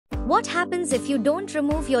What happens if you don't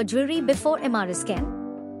remove your jewelry before MRI scan?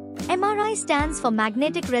 MRI stands for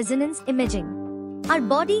magnetic resonance imaging. Our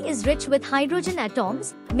body is rich with hydrogen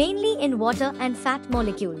atoms, mainly in water and fat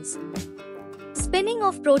molecules. Spinning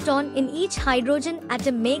of proton in each hydrogen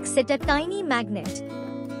atom makes it a tiny magnet.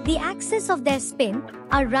 The axes of their spin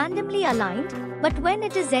are randomly aligned, but when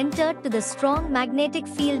it is entered to the strong magnetic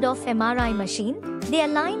field of MRI machine, they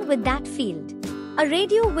align with that field. A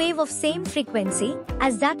radio wave of same frequency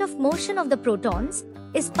as that of motion of the protons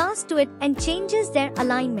is passed to it and changes their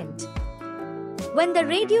alignment. When the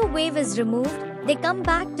radio wave is removed, they come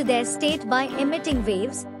back to their state by emitting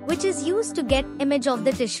waves, which is used to get image of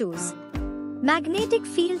the tissues. Magnetic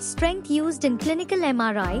field strength used in clinical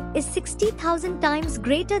MRI is 60,000 times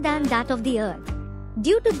greater than that of the Earth.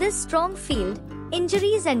 Due to this strong field,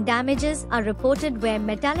 injuries and damages are reported where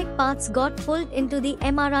metallic parts got pulled into the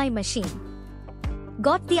MRI machine.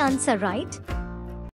 Got the answer right?